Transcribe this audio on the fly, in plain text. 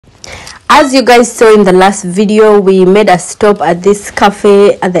As you guys saw in the last video, we made a stop at this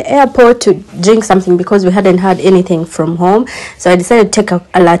cafe at the airport to drink something because we hadn't had anything from home. So I decided to take a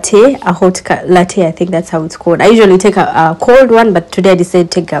latte, a hot latte. I think that's how it's called. I usually take a cold one, but today I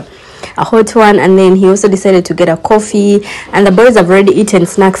decided to take a hot one. And then he also decided to get a coffee, and the boys have already eaten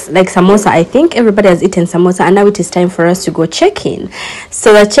snacks like samosa. I think everybody has eaten samosa, and now it is time for us to go check in.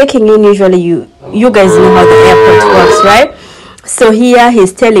 So the checking in, usually you guys know how the airport works, right? So here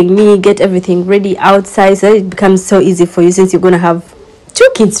he's telling me get everything ready outside so it becomes so easy for you since you're gonna have 2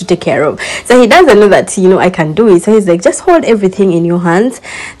 kids to take care of. So he doesn't know that I can do it. So he's like, just hold everything in your hands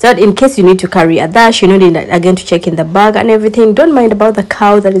so that in case you need to carry a dash, you know, again to check in the bag and everything. Don't mind about the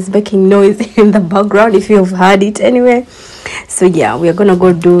cow that is making noise in the background if you've heard it anyway. So yeah, we are gonna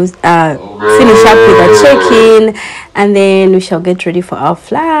go do finish up with the check-in, and then we shall get ready for our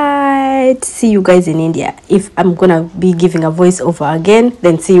flight. See you guys in India. If I'm gonna be giving a voiceover again,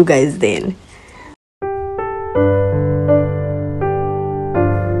 then see you guys then.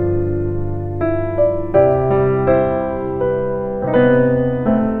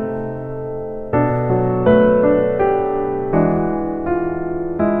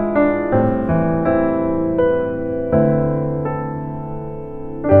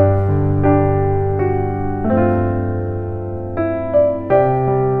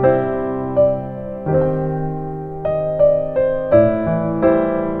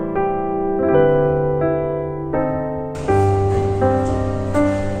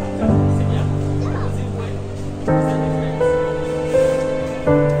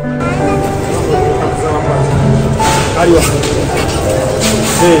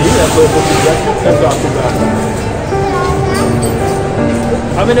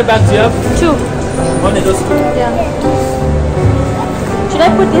 How many bags do you have? 2. Only those 2? Yeah. Should I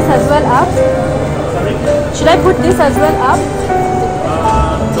put this as well up? Sorry? Should I put this as well up?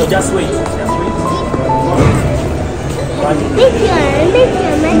 No, just wait. Just wait.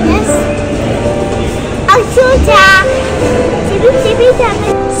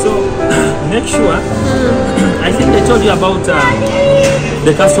 So, make sure. I think they told you about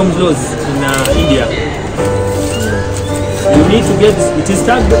the customs laws in India. You need to get it is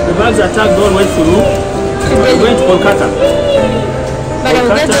tagged. The bags are tagged all the way through. We're going to Kolkata. But I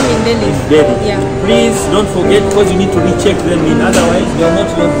will get them in Delhi. Delhi. Yeah. Please don't forget because you need to recheck them in. Otherwise, they will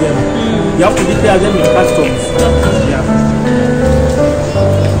not load them. You have to declare them in customs. Yeah.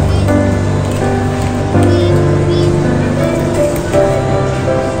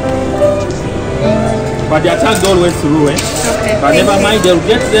 But they are tagged all the way through, eh? Okay. But never mind, they'll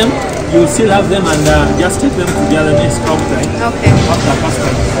get them. You still have them and just take them to the other next counter. Eh? Okay. After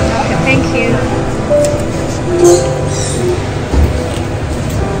customs. Okay, thank you.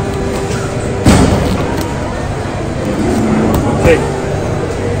 Okay.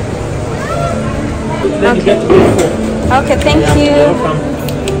 Then you get to go for. Okay, thank you. You're welcome.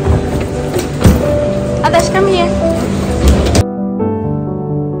 Adash, come here.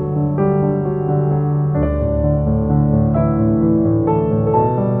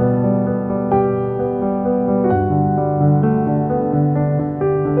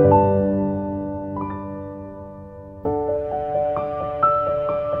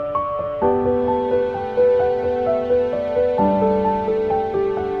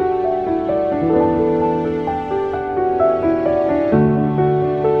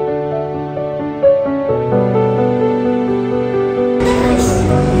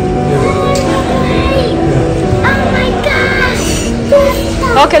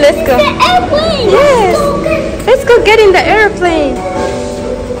 Okay, let's go. The airplane! Yes. Let's go get in the airplane.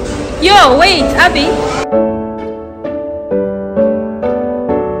 Yo, wait, Abby.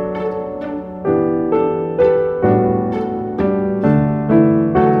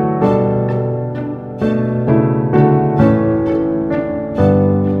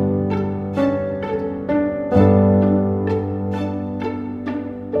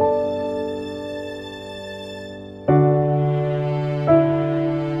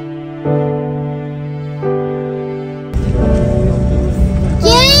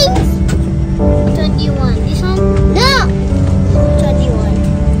 Don't you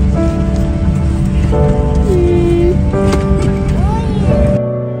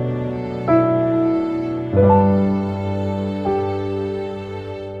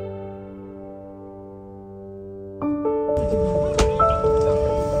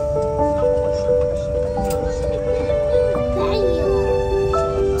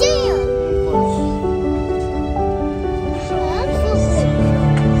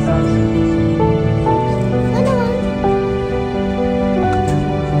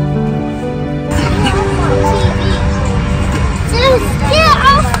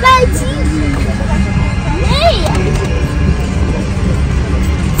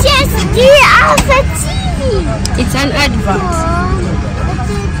It's an advert.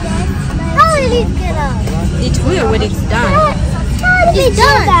 How will it get out? It will when it's done. How did it do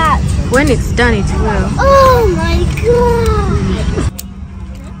that? When it's done, it will. Oh my god!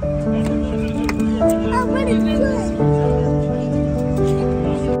 Oh, what is this?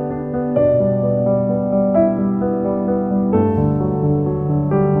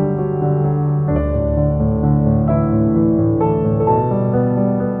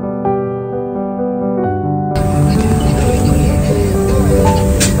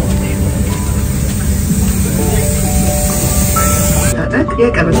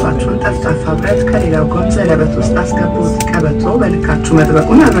 የቀበቷችሁን ጠፍጣፋ ብረት ከሌላው ጎን ዘለበት ውስጥ አስገቡት። ቀበቶ በልካችሁ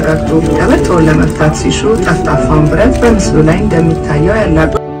መጥበቁን አረጋግጡ። ቀበቶውን ለመፍታት ሲሹ ጠፍጣፋውን ብረት በምስሉ ላይ እንደሚታየው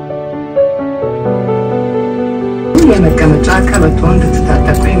ያላቁ። የመቀመጫ ቀበቶውን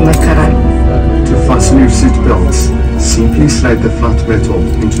እንድትታጠቁ ይመከራል። To fasten your seat belts, simply slide the flat metal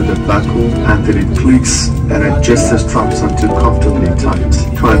into the buckle until it clicks and adjust the straps until comfortably tight.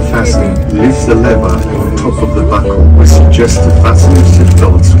 To unfasten, lift the lever on top of the buckle or suggest to fasten your seat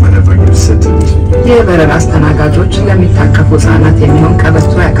belts whenever you set it. የበረራ አስተናጋጆች ለሚታቀፉ ህጻናት የሚሆን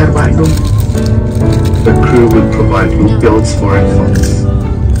ቀበቶ ያቀርባሉ። The crew will provide loop belts for infants.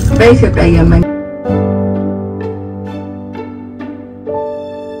 በኢትዮጵያ የመን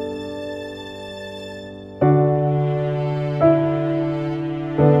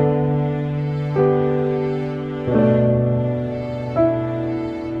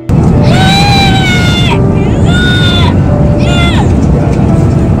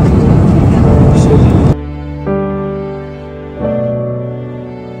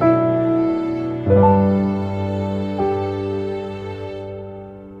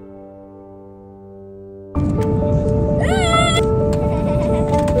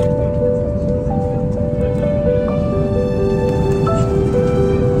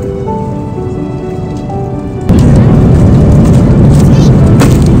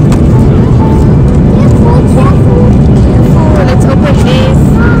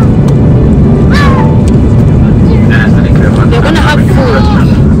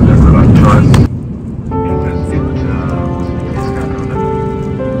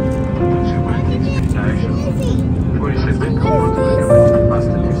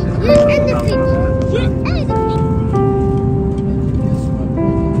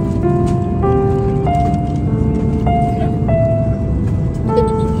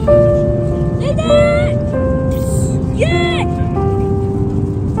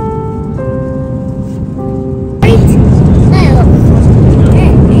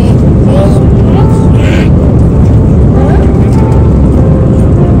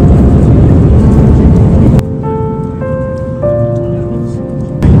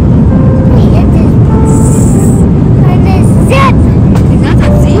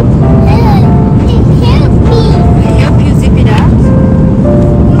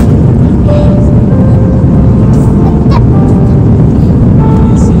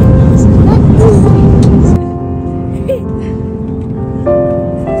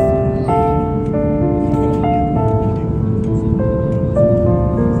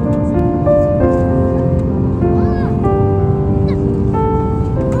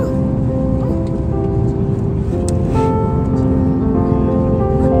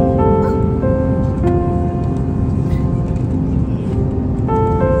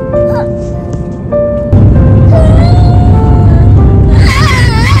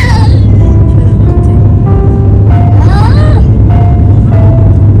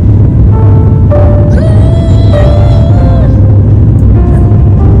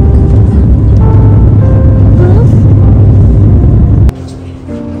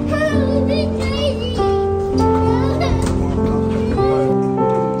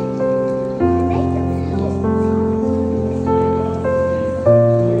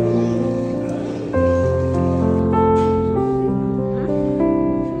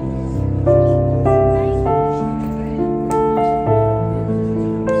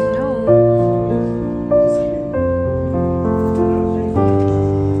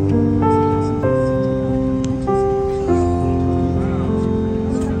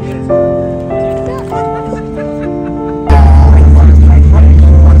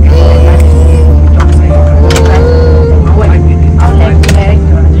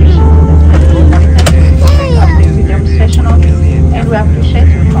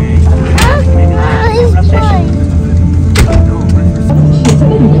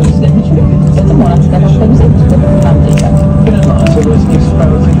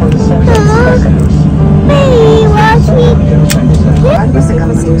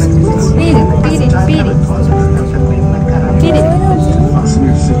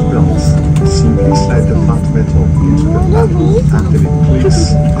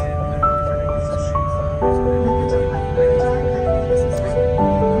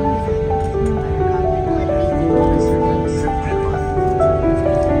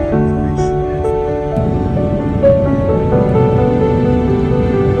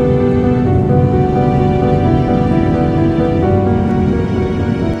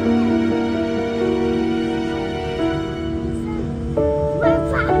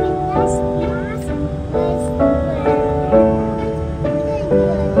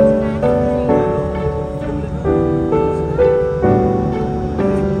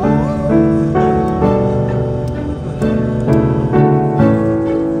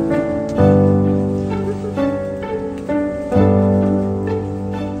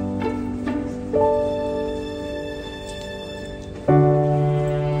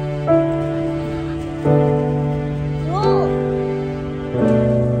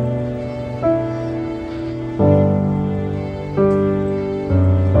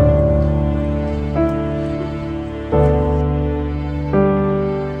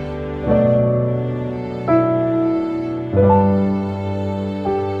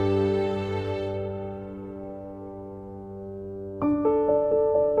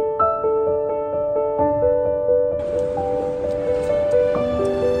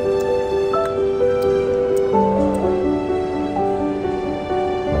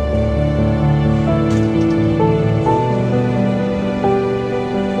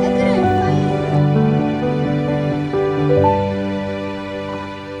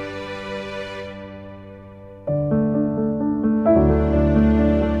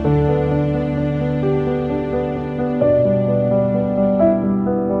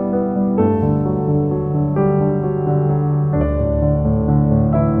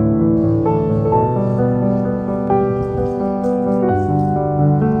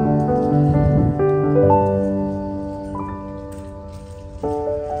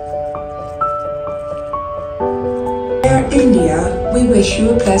We wish you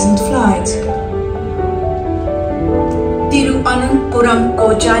a pleasant flight. Thiruvananthapuram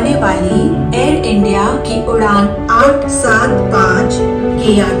को जाने वाली air India की उड़ान 875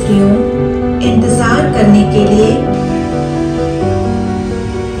 के यात्रियों इंतजार करने के लिए